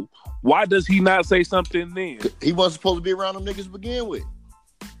go. Why does he not say something then? He wasn't supposed to be around them niggas to begin with.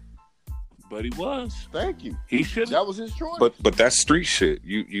 But he was. Thank you. He should. That was his choice. But that's street shit.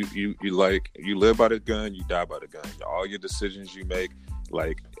 You like, you live by the gun, you die by the gun. All your decisions you make,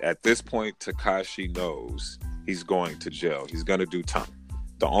 like at this point, Tekashi knows he's going to jail. He's gonna do time.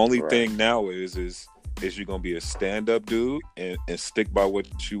 The only thing now is you gonna be a stand-up dude and stick by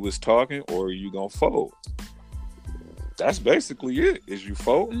what you was talking, or are you gonna fold? That's basically it. Is you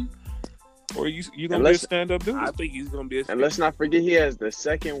folding, or you gonna be a stand-up dude? I think he's gonna be. And let's not forget, he has the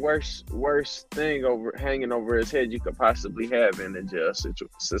second worst thing hanging over his head you could possibly have in a jail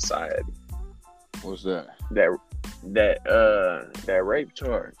society. What's that? That rape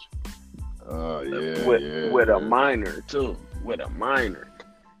charge. With a minor too. With a minor.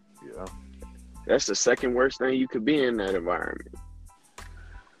 Yeah. That's the second worst thing you could be in that environment.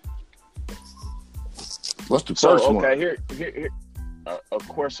 What's the first one? Okay, here, of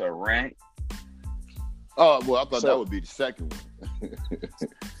course, a rat. Oh, well, I thought that would be the second one.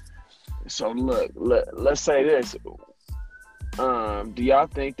 So look, let's say this. Do y'all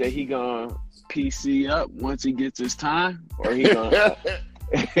think that he gonna PC up once he gets his time, or he gonna,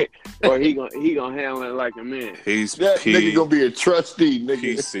 or he gonna handle it like a man? Nigga gonna be a trustee,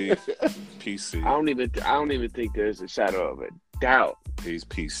 nigga. PC. I don't even think there's a shadow of a doubt. He's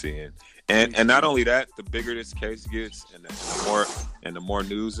PCing. And not only that, the bigger this case gets, and the more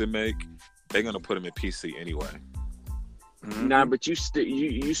news it make, they're gonna put him in PC anyway. Mm-hmm. Nah, but you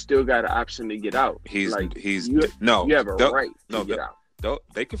still got an option to get out. You have a right to get out.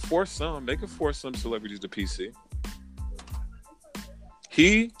 They could force some. They could force some celebrities to PC.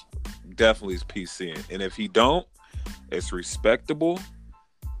 He definitely is PCing, and if he don't, it's respectable.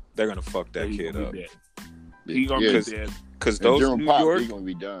 They're gonna fuck that kid up. He gonna be dead. Because those New York, he gonna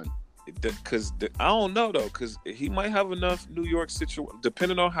be done. Because I don't know though, because he might have enough New York situation.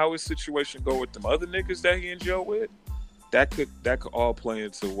 Depending on how his situation go with them other niggas that he in jail with, that could all play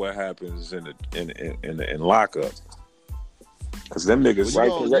into what happens in lockup. Because them niggas,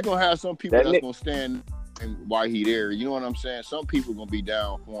 you're gonna have some people that's gonna stand and why he there. You know what I'm saying? Some people gonna be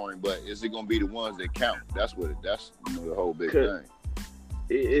down for him, but is it gonna be the ones that count? That's the whole big thing.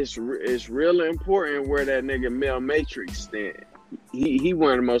 It's really important where that nigga Mel Matrix stand. He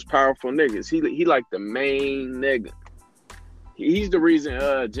one of the most powerful niggas. He like the main nigga. He's the reason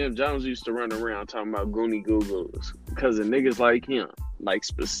Jim Jones used to run around talking about Goonie Googles, because of niggas like him, like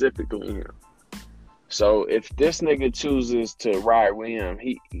specifically him. So if this nigga chooses to ride with him,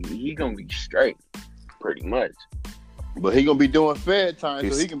 he gonna be straight, pretty much. But he gonna be doing Fed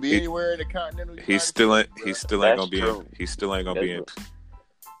time, so he can be anywhere in the continental. He still ain't gonna be in. He still ain't gonna be in.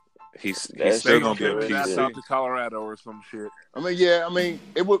 He's still gonna be in PC. Out to Colorado or some shit.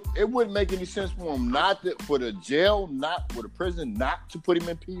 It wouldn't make any sense for him for the prison not to put him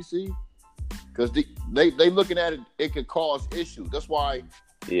in PC, because they looking at it. It could cause issues. That's why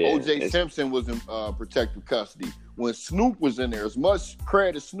O.J. Simpson was in protective custody when Snoop was in there. As much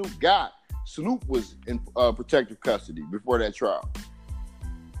credit as Snoop got, Snoop was in protective custody before that trial.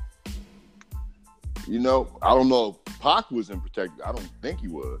 You know, I don't know if Pac was in protective. I don't think he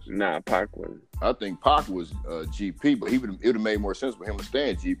was. Nah, Pac wasn't. I think Pac was GP, but it would have made more sense for him to stay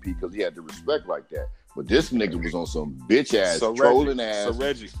in GP because he had the respect like that. But this nigga was on some bitch ass, trolling ass.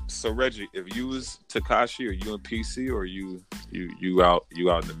 So Reggie, if you was Tekashi, are you in PC or you out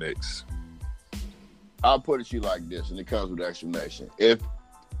in the mix? I'll put it to you like this, and it comes with explanation. If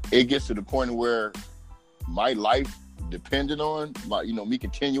it gets to the point where my life depended on me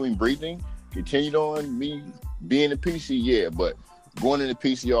continuing breathing, continued on me being a PC, yeah, but going into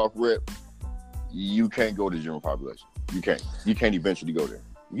PC off rip, you can't go to the general population. You can't eventually go there.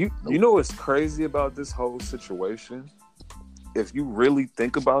 You know what's crazy about this whole situation? If you really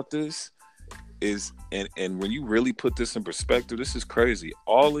think about this, and when you really put this in perspective, this is crazy.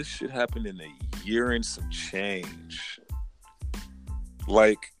 All this shit happened in a year and some change.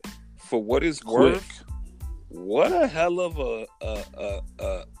 Like, for what it's worth, what a hell of a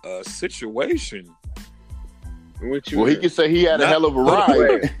situation. He can say he had a hell of a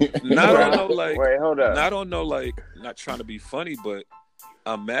ride. Not trying to be funny, but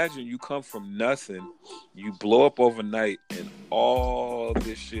imagine you come from nothing, you blow up overnight, and all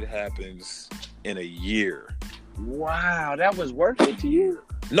this shit happens in a year. Wow, that was worth it to you?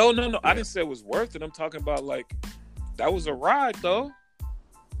 No. Yeah. I didn't say it was worth it. I'm talking about, like, that was a ride, though.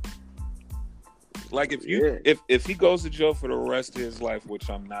 Like, if he goes to jail for the rest of his life, which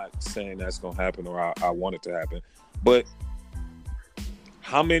I'm not saying that's gonna happen or I want it to happen, but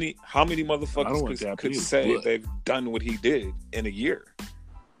how many motherfuckers could say they've done what he did in a year?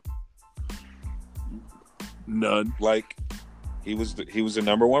 None. Like, he was the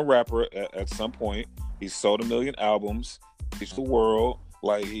number one rapper at some point. He sold 1 million albums. He's the world.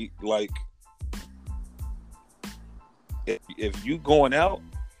 if you going out,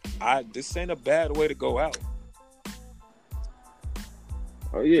 this ain't a bad way to go out.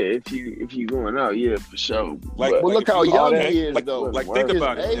 Oh yeah, if you going out, yeah, for sure. Well, look how young he is, though. Like, think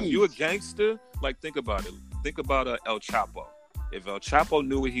about it. If you a gangster, like, think about it. Think about El Chapo. If El Chapo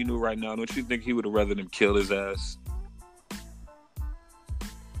knew what he knew right now, don't you think he would have rather them kill his ass?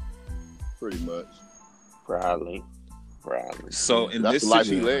 Pretty much. Probably. So in that's this the life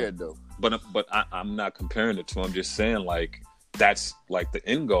he situation, led, though. But I'm not comparing it to. I'm just saying, like, that's like the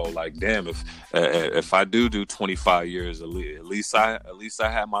end goal. Like, damn, if I do 25 years, at least I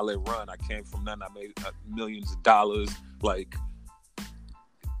had my little run. I came from nothing. I made millions of dollars. Like,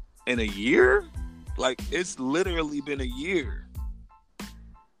 in a year, like, it's literally been a year.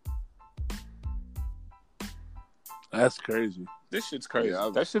 That's crazy. This shit's crazy. Yeah,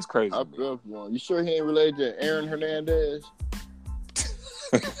 that shit's crazy. I feel for one. You sure he ain't related to Aaron Hernandez?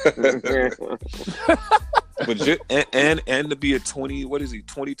 But and to be a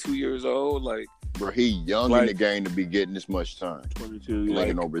 22 years old, like, bro, he young in the game to be getting this much time. 22,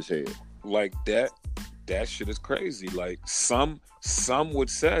 laying over his head. Like that shit is crazy. Like, some would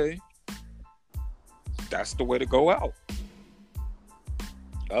say that's the way to go out.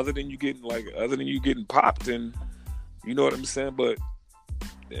 Other than you getting popped, and you know what I'm saying. But,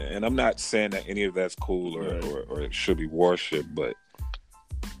 and I'm not saying that any of that's cool or it should be worshipped, but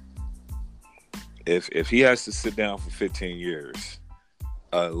if he has to sit down for 15 years,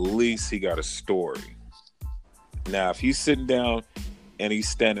 at least he got a story. Now, if he's sitting down and he's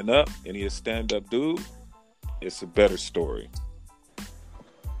standing up and he's a stand-up dude, it's a better story.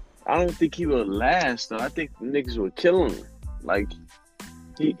 I don't think he would last, though. I think niggas would kill him. Like,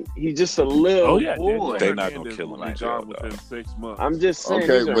 he just a little boy. They're not gonna kill him like that within 6 months. I'm just saying,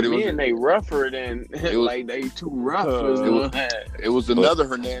 these are men. They rougher than like they too rough. It was another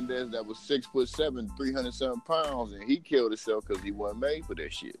Hernandez that was 6'7", 300-something pounds, and he killed himself because he wasn't made for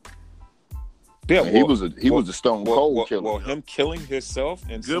that shit. Yeah, he was a stone cold killer. Well, him killing himself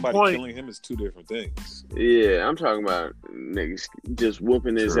and somebody killing him is two different things. Yeah, I'm talking about niggas just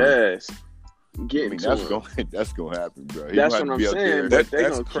whooping his ass. That's gonna happen, bro. That's what I'm saying. But they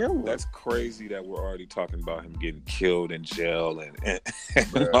gonna kill him. That's crazy that we're already talking about him getting killed in jail and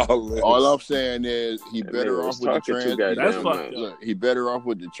all this. All I'm saying is he better off with the he better off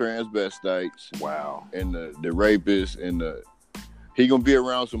with the transvestites. Wow. And the rapists and he gonna be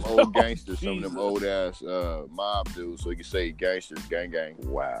around some old gangsters, some of them old ass mob dudes, so he can say gangsters, gang.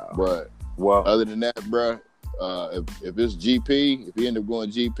 Wow. But other than that, bro, if it's GP, if he end up going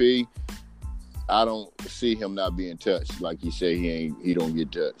GP, I don't see him not being touched. Like you say, he don't get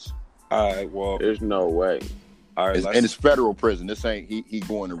touched. All right, well, there's no way. All right, and it's federal prison. This ain't he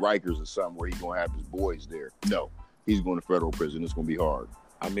going to Rikers or something where he gonna have his boys there. No, he's going to federal prison. It's gonna be hard.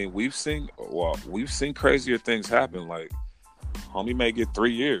 I mean, we've seen crazier things happen. Like, homie may get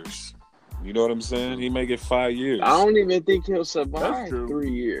 3 years. You know what I'm saying? He may get 5 years. I don't even think he'll survive 3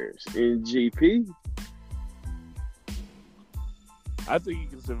 years in GP. I think he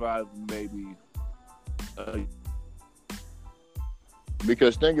can survive maybe.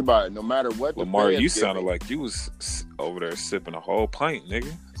 Because think about it, no matter what. Lamar, you sounded like you was over there sipping a whole pint,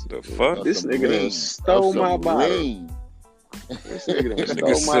 nigga. The fuck? This nigga done stole my bottle. This nigga done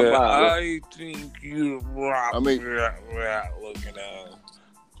stole my bottle. I think you rock. I mean, looking at.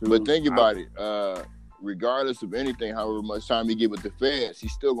 But think about it. Regardless of anything, however much time he get with the feds,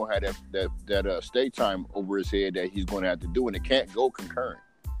 he's still gonna have that state time over his head that he's gonna have to do, and it can't go concurrent.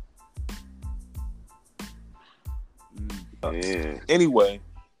 Yeah. Anyway,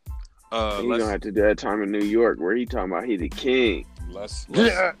 he's gonna have to do that time in New York where he talking about he the king. Let's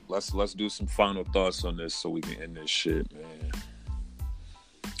do some final thoughts on this so we can end this shit, man.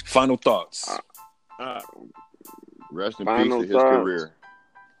 Final thoughts. Rest in peace to his career.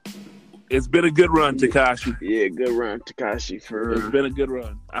 It's been a good run, Tekashi. Yeah, good run, Tekashi. It's been a good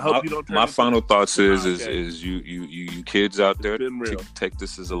run. I hope you don't. My final thoughts is you kids out there take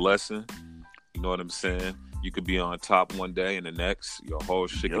this as a lesson. You know what I'm saying? You could be on top one day and the next, your whole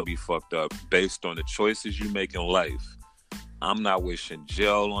shit could be fucked up based on the choices you make in life. I'm not wishing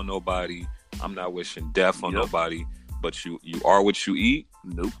jail on nobody. I'm not wishing death on nobody. But you are what you eat.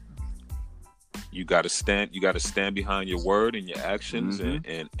 Nope. You gotta stand behind your word and your actions,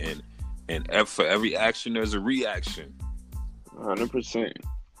 and for every action there's a reaction. 100%.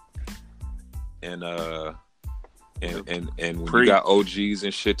 And when you got OGs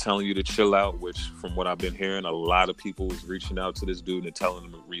and shit telling you to chill out, which from what I've been hearing, a lot of people was reaching out to this dude and telling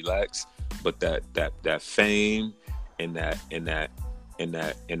him to relax. But that fame and that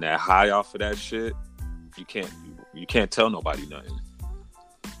high off of that shit, you can't tell nobody nothing.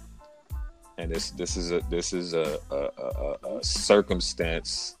 and this is a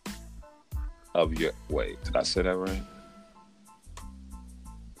circumstance of your wait. Did I say that right?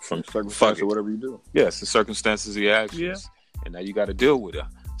 From circumstance or whatever you do. Yes, the circumstances of your actions. Yeah. And now you got to deal with it.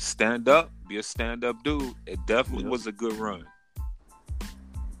 Stand up, be a stand-up dude. It definitely was a good run.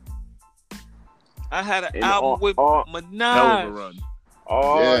 I had an album with Minaj. Hell of a run.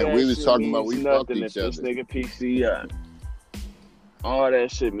 Yeah, we was talking about we fucked nothing each if other. this nigga PCI. All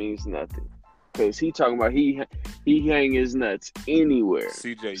that shit means nothing. Cause he talking about he hang his nuts anywhere.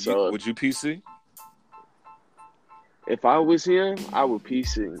 CJ, So would you PC? if I was him, I would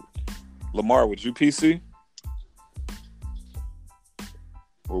PC. Lamar, would you PC?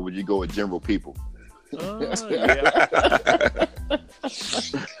 Or would you go with general people? Yeah.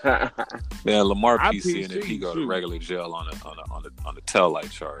 Man, Lamar I PC, and if he go to regular jail on a tail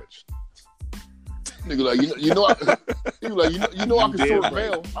light charge. Nigga, like you know, I can sort right.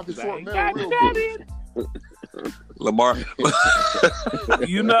 mail. I can sort mail God real damn good. Lamar,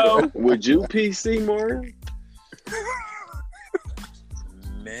 You know, Would you PC more?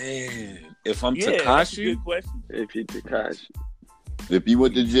 man, if I'm that's a Tekashi, good question. If you Tekashi. If you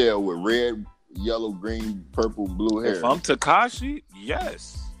went to jail with red, yellow, green, purple, blue hair, if I'm Tekashi,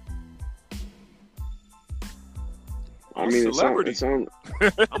 yes. I mean, Celebrity. it's on.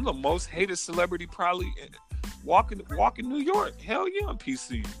 I'm the most hated celebrity probably walking New York. Hell yeah, I'm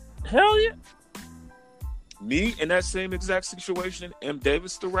PC. Hell yeah. Me in that same exact situation, M.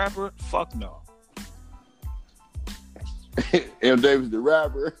 Davis the rapper, fuck no. M. Davis the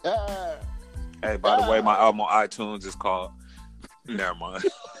rapper. Hey, by the way, my album on iTunes is called. Never mind.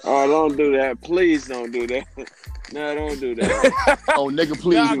 Oh, don't do that. Please don't do that. No, don't do that. Oh, nigga,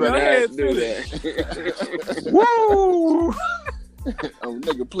 please, Nah, brother. go ahead. Do that. Woo! Oh,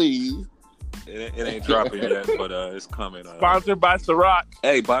 nigga, please. It ain't dropping yet, but it's coming. Sponsored by Ciroc.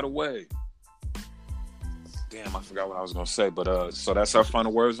 Hey, by the way, damn, I forgot what I was gonna say, but so that's our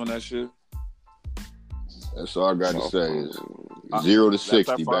final words on that shit. That's all I got to say is 0 to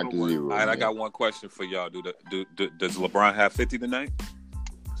 60, back to 0. All right, I got one question for y'all. Does LeBron have 50 tonight?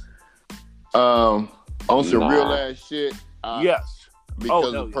 On some real ass shit. Yes.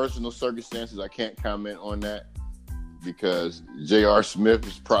 Because hell of yeah. personal circumstances, I can't comment on that. Because J.R. Smith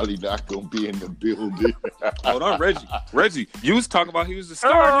is probably not going to be in the building. Hold on, Reggie, you was talking about he was the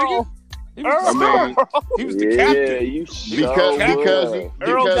star, nigga. He was the I mean, star. He was the captain. You because he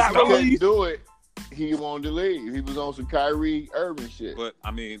got couldn't released. do it, he wanted to leave. He was on some Kyrie Irving shit. But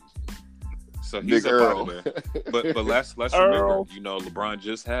I mean, so Big he's up Earl. out of there. But let's Earl. remember, LeBron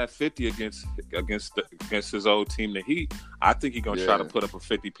just had 50 against his old team, the Heat. I think he's gonna try to put up a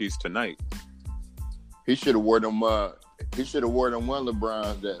 50 piece tonight. He should have worn them. He should have worn them one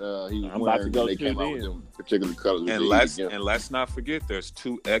LeBrons that he was I'm about to wearing go when they came tune out with in. them particular colors. And let's not forget, there's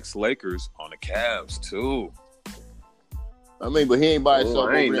 2 ex-Lakers on the Cavs too. I mean, but he ain't by himself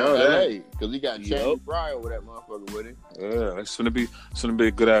over I ain't there know in that. LA because he got Channing Frye over that motherfucker with him. Yeah, it's gonna be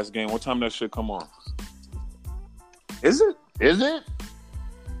a good ass game. What time that shit come on? Is it?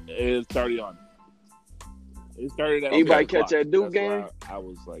 It's already on. It started at Anybody 8 catch o'clock. that Duke That's game? why I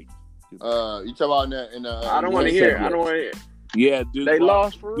was like, You talking about in the I don't want to hear. I don't want to hear. yeah, Duke They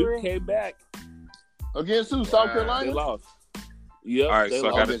lost for Duke real. came back. against who? South They Carolina. lost. Yep. All right, they so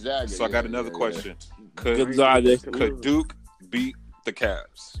I lost. got another question. Could Gonzaga. Duke beat the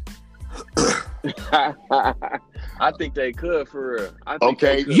Cavs? I think they could for real. I think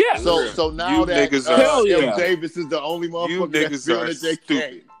Okay, they could yeah. for real. So now You that niggas are Hell yeah. M. Davis is the only You motherfucker that's niggas feeling are that they stupid.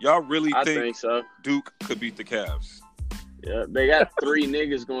 can't. Y'all really I think think so. Duke could beat the Cavs? Yeah, they got 3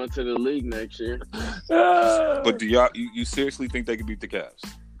 niggas going to the league next year. But do you seriously think they could beat the Cavs?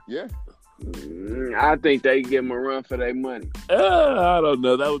 Yeah. I think they give them a run for their money. I don't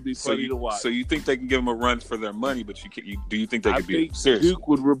know. That would be So funny to watch. so you think they can give them a run for their money, but do you think they I could beat think them? Seriously? Duke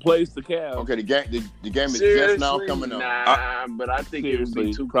would replace the Cavs. Okay, the game is Seriously, just now coming up. Nah, but I think it would be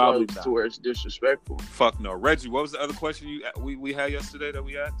Seriously, too probably close not. to where it's disrespectful. Fuck no. Reggie, what was the other question we had yesterday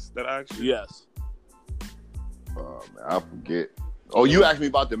that I asked you? Yes. Oh man, I forget. Oh, you asked me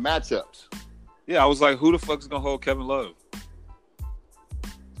about the matchups. Yeah, I was like, who the fuck is gonna hold Kevin Love?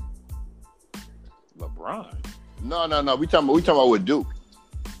 LeBron. No. We talking about with Duke.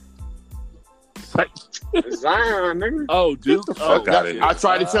 Zion, nigga. Oh, Duke. Fuck Oh, outta here. I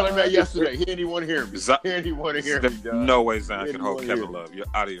tried to tell him that yesterday. He didn't even want to hear me. Z- He didn't even want to hear me. There's dog. no way Zion Yeah, can you hold wanna Kevin hear. Love. You're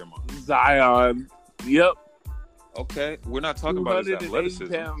out of your mind. Zion. Yep. Okay, we're not talking about his 280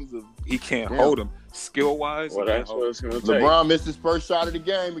 athleticism. pounds of He can't Yeah. hold him. Skill wise, Well, that's what it's going to take. LeBron missed his first shot of the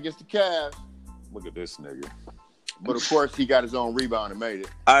game against the Cavs, Look at this nigga. but of course he got his own rebound and made it.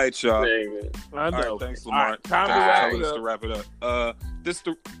 All right, y'all. Nigga. I know. All right, thanks, Lamar. All right, time to Thanks for wrap telling it us up. to wrap it up.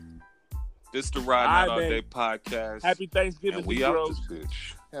 This the Ride Not All Day podcast. Happy Thanksgiving, and we out this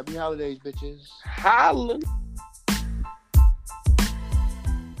bitch. Happy holidays, bitches. Holla.